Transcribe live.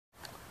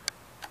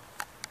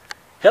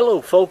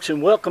Hello folks,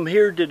 and welcome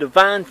here to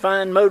Divine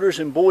Fine Motors,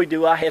 and boy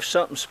do I have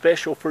something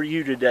special for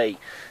you today.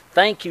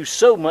 Thank you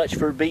so much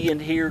for being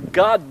here.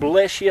 God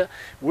bless you.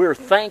 We're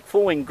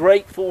thankful and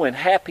grateful and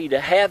happy to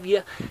have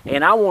you,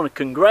 and I want to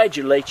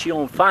congratulate you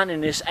on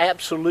finding this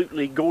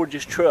absolutely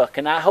gorgeous truck,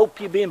 and I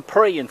hope you've been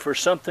praying for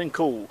something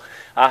cool.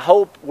 I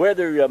hope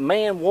whether you're a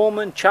man,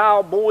 woman,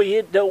 child, boy,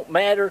 it don't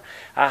matter.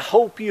 I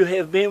hope you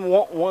have been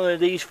wanting one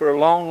of these for a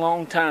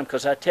long time,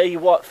 because I tell you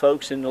what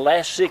folks, in the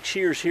last 6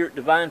 years here at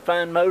Divine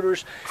Fine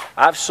Motors,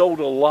 I've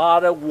sold a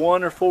lot of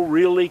wonderful,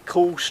 really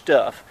cool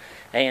stuff.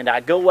 And I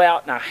go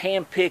out and I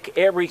handpick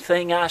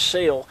everything I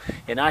sell.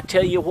 And I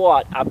tell you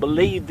what, I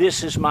believe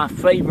this is my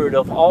favorite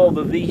of all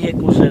the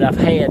vehicles that I've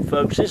had,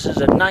 folks. This is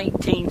a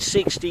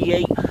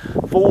 1968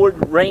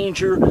 Ford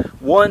Ranger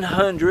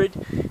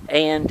 100.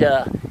 And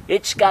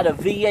it's got a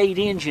V8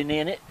 engine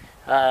in it.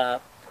 A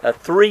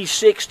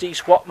 360 is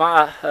what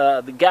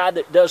the guy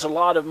that does a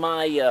lot of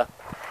my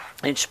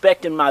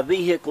inspecting my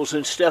vehicles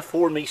and stuff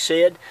for me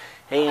said.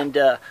 And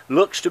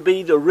looks to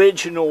be the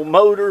original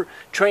motor,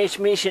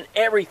 transmission,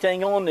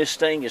 everything on this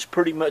thing is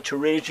pretty much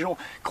original.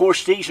 Of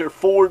course, these are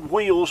Ford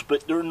wheels,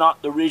 but they're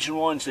not the original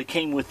ones that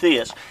came with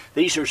this.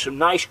 These are some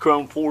nice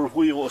chrome Ford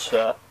wheels,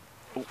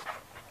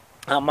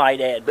 I might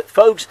add. But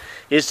folks,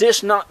 is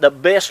this not the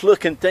best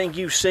looking thing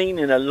you've seen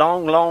in a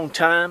long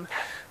time?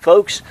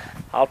 Folks,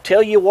 I'll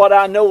tell you what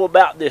I know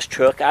about this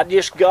truck. I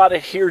just got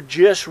it here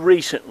just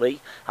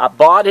recently. I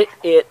bought it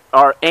at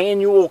our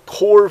annual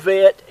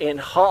Corvette and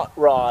Hot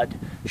Rod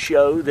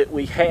show that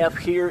we have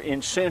here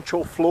in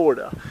Central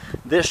Florida.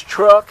 This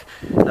truck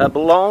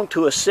belonged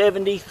to a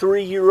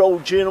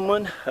 73-year-old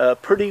gentleman, a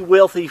pretty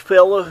wealthy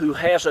fellow who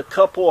has a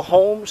couple of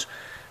homes.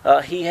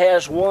 He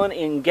has one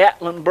in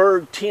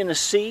Gatlinburg,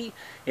 Tennessee,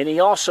 and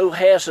he also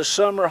has a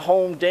summer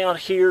home down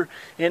here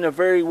in a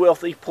very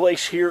wealthy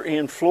place here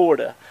in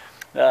Florida.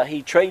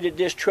 He traded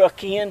this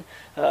truck in.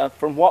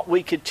 From what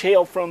we could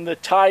tell from the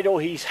title,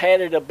 he's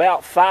had it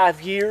about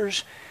 5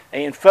 years.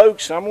 And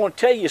folks, I'm going to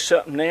tell you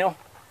something now.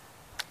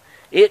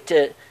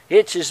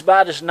 It's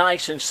about as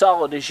nice and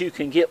solid as you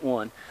can get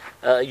one.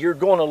 You're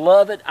going to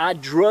love it. I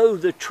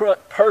drove the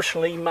truck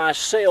personally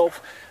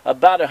myself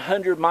about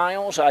 100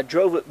 miles. I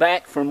drove it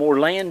back from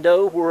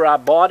Orlando where I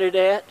bought it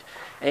at,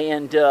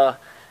 and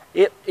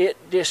it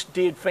just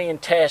did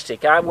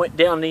fantastic. I went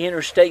down the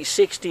interstate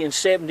 60 and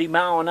 70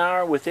 mile an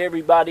hour with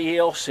everybody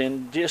else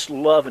and just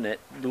loving it.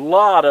 A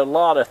lot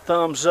of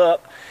thumbs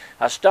up.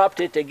 I stopped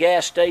at the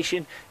gas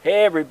station.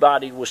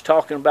 Everybody was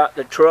talking about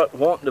the truck,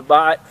 wanting to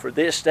buy it for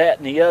this, that,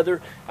 and the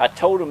other. I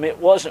told them it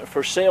wasn't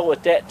for sale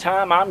at that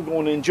time. I'm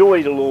going to enjoy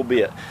it a little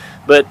bit.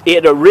 But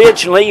it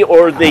originally,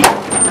 or the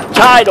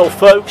title,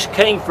 folks,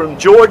 came from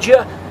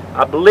Georgia.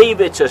 I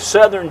believe it's a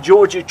southern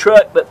Georgia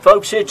truck, but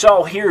folks, it's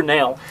all here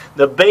now.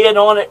 The bed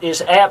on it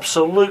is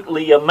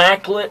absolutely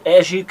immaculate,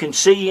 as you can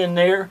see in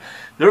there.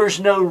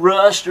 There's no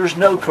rust, there's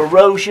no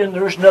corrosion,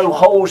 there's no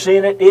holes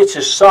in it. It's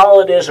as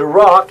solid as a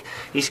rock.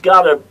 He's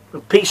got a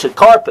piece of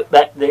carpet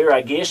back there,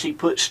 I guess. He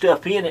put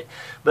stuff in it.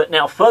 But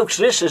now, folks,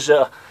 this is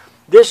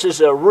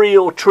a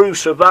real true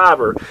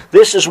survivor.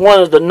 This is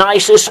one of the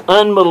nicest,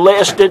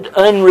 unmolested,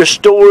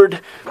 unrestored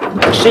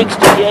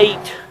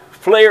 68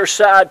 flare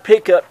side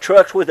pickup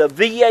trucks with a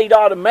V8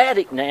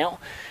 automatic now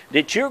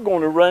that you're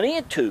going to run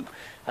into.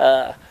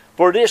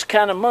 For this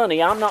kind of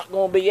money, I'm not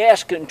going to be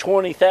asking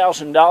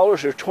 $20,000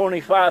 or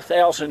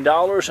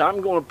 $25,000.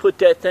 I'm going to put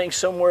that thing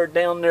somewhere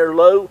down there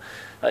low,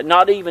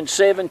 not even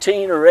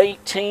 17 or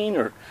 18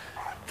 or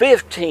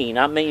 15.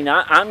 I mean,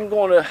 I'm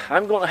going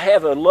to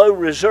have a low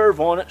reserve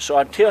on it. So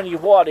I'm telling you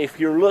what, if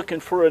you're looking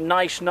for a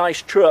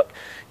nice truck,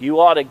 you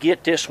ought to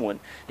get this one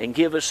and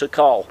give us a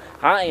call.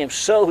 I am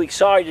so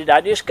excited.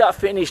 I just got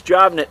finished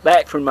driving it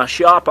back from my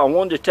shop. I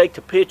wanted to take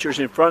the pictures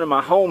in front of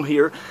my home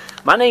here.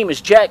 My name is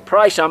Jack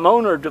Price. I'm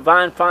owner of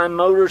Divine Fine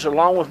Motors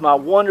along with my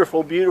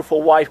wonderful,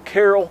 beautiful wife,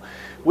 Carol.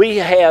 We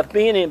have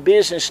been in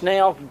business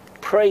now,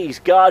 praise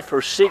God,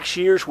 for 6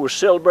 years. We're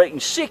celebrating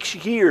 6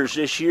 years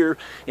this year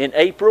in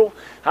April.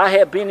 I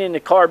have been in the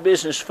car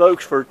business,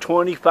 folks, for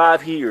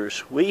 25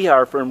 years. We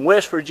are from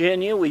West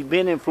Virginia. We've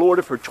been in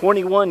Florida for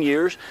 21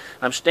 years.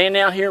 I'm standing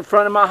out here in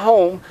front of my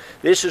home.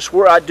 This is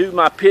where I do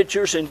my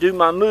pictures and do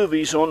my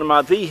movies on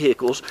my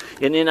vehicles,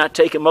 and then I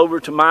take them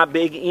over to my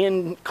big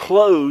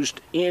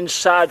enclosed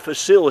inside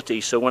facility.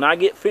 So when I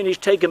get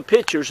finished taking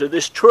pictures of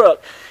this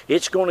truck,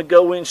 it's going to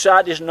go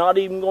inside. It's not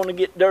even going to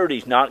get dirty.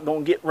 It's not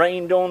going to get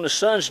rained on. The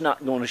sun's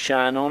not going to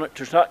shine on it.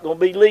 There's not going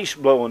to be leaves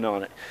blowing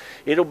on it.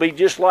 It'll be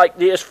just like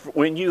this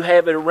when you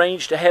have it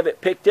arranged to have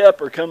it picked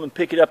up, or come and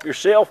pick it up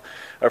yourself,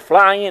 or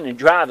fly in and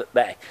drive it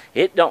back.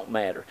 It don't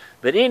matter.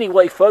 But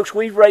anyway, folks,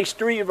 we've raised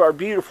 3 of our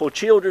beautiful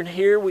children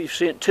here. We've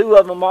sent 2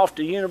 of them off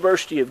to the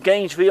University of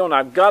Gainesville, and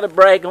I've got to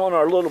brag on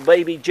our little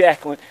baby,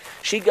 Jacqueline.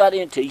 She got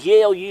into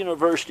Yale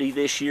University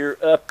this year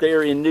up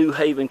there in New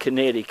Haven,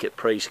 Connecticut,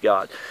 praise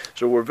God.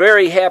 So we're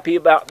very happy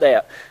about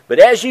that. But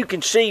as you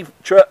can see,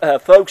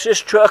 folks, this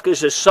truck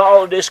is as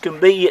solid as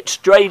can be. It's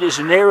straight as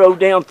an arrow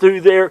down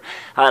through there.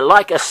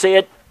 Like I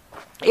said,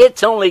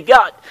 it's only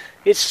got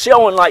It's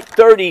showing like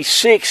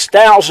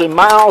 36,000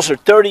 miles or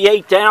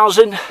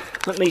 38,000.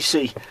 Let me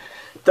see.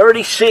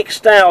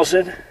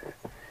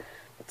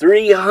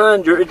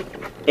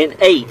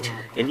 36,308.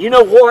 And you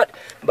know what?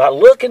 By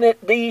looking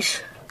at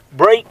these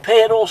brake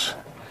pedals,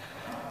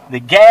 the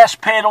gas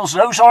pedals,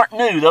 those aren't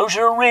new. Those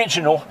are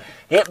original.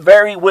 It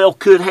very well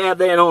could have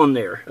that on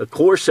there. Of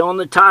course, on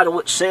the title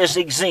it says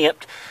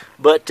exempt,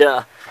 but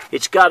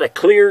it's got a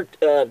clear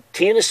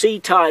Tennessee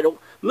title.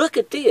 Look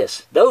at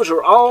this. Those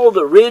are all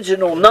the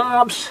original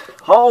knobs,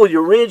 all the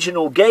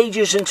original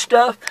gauges and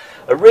stuff,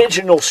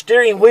 original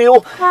steering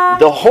wheel.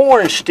 The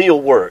horn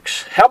still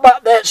works. How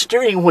about that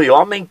steering wheel?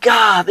 I mean,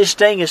 God, this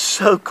thing is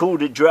so cool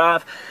to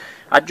drive.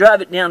 I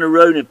drive it down the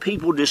road and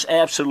people just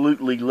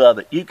absolutely love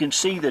it. You can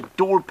see the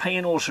door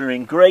panels are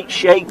in great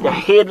shape. The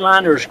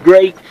headliner's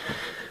great.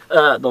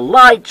 The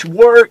lights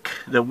work.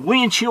 The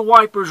windshield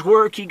wipers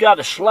work. You got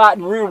a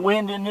sliding rear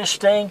wind in this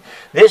thing.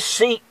 This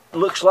seat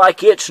looks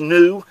like it's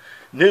newer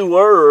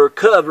or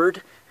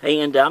covered.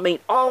 And I mean,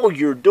 all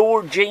your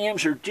door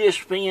jambs are just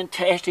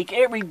fantastic.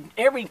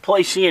 Every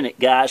place in it,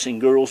 guys and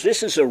girls.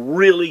 This is a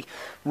really,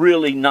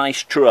 really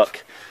nice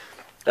truck.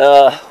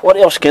 What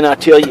else can I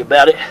tell you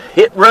about it?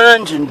 It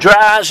runs and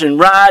drives and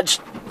rides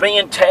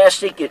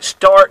fantastic. It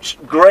starts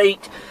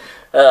great.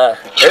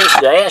 There's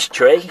the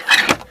ashtray.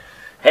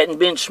 Hadn't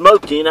been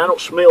smoked in. I don't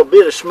smell a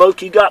bit of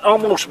smoke. You got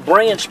almost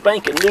brand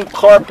spanking new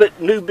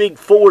carpet, new big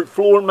Ford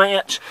floor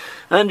mats.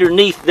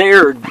 Underneath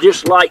there are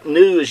just like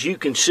new, as you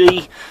can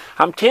see.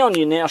 I'm telling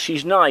you now,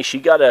 she's nice. She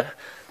got a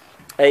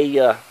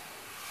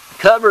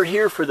cover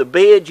here for the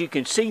bed. You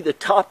can see the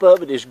top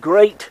of it is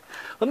great.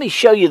 Let me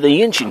show you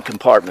the engine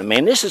compartment,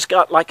 man. This has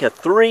got like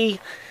he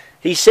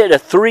said a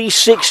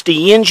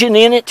 360 engine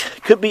in it.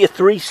 Could be a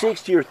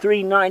 360 or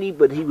 390,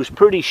 but he was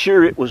pretty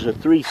sure it was a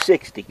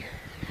 360.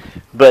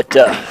 But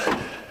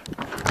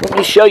let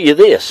me show you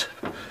this.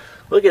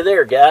 Look at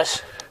there,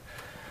 guys.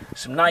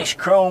 Some nice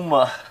chrome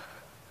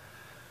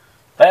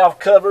valve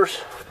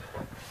covers.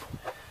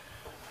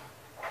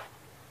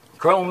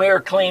 Chrome air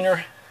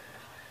cleaner.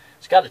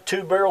 It's got a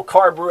 2-barrel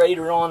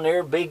carburetor on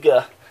there. Big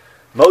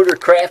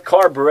Motorcraft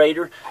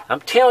carburetor.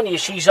 I'm telling you,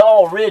 she's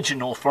all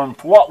original from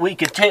what we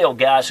could tell,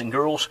 guys and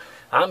girls.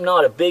 I'm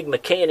not a big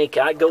mechanic.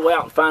 I go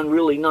out and find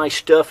really nice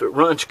stuff. It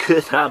runs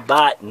good. I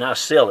buy it and I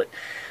sell it.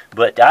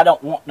 But I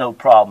don't want no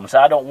problems.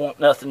 I don't want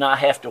nothing I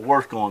have to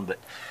work on. But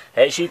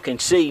as you can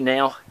see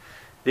now,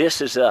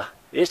 it's a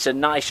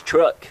nice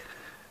truck.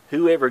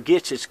 Whoever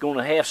gets it's going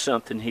to have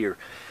something here.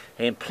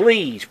 And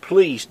please,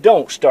 please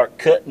don't start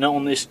cutting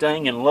on this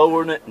thing and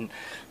lowering it and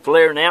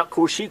flaring out. Of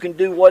course, you can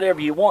do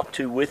whatever you want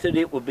to with it.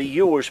 It will be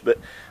yours. But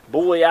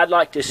boy, I'd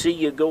like to see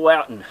you go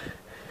out and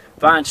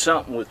find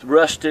something with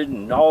rusted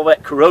and all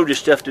that corroded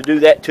stuff to do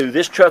that too.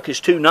 This truck is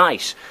too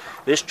nice.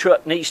 This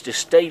truck needs to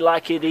stay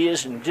like it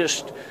is and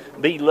just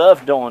be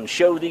loved on.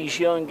 Show these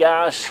young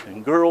guys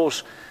and girls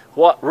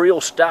what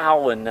real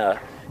style and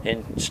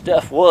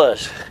stuff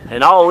was.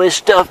 And all this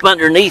stuff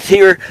underneath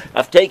here,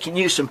 I've taken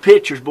you some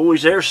pictures,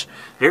 boys.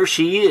 There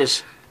she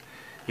is.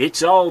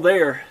 It's all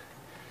there.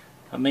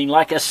 I mean,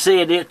 like I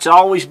said, it's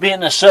always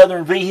been a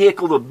Southern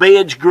vehicle. The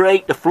bed's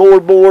great, the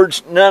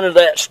floorboards, none of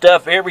that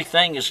stuff.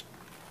 Everything is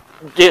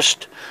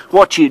just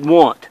what you'd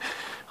want.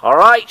 All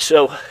right,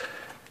 so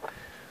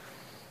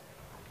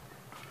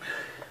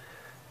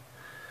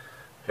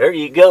there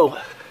you go.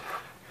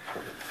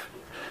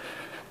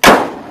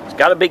 It's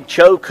got a big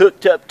choke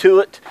hooked up to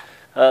it.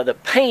 The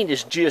paint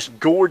is just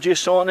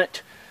gorgeous on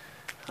it.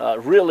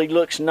 Really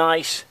looks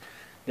nice.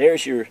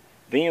 There's your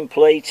VIN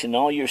plates and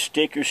all your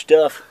sticker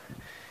stuff.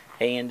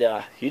 And,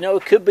 you know,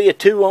 it could be a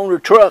 2-owner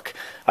truck.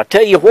 I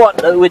tell you what,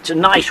 though, it's a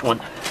nice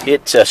one.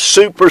 It's a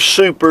super,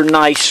 super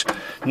nice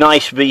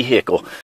vehicle.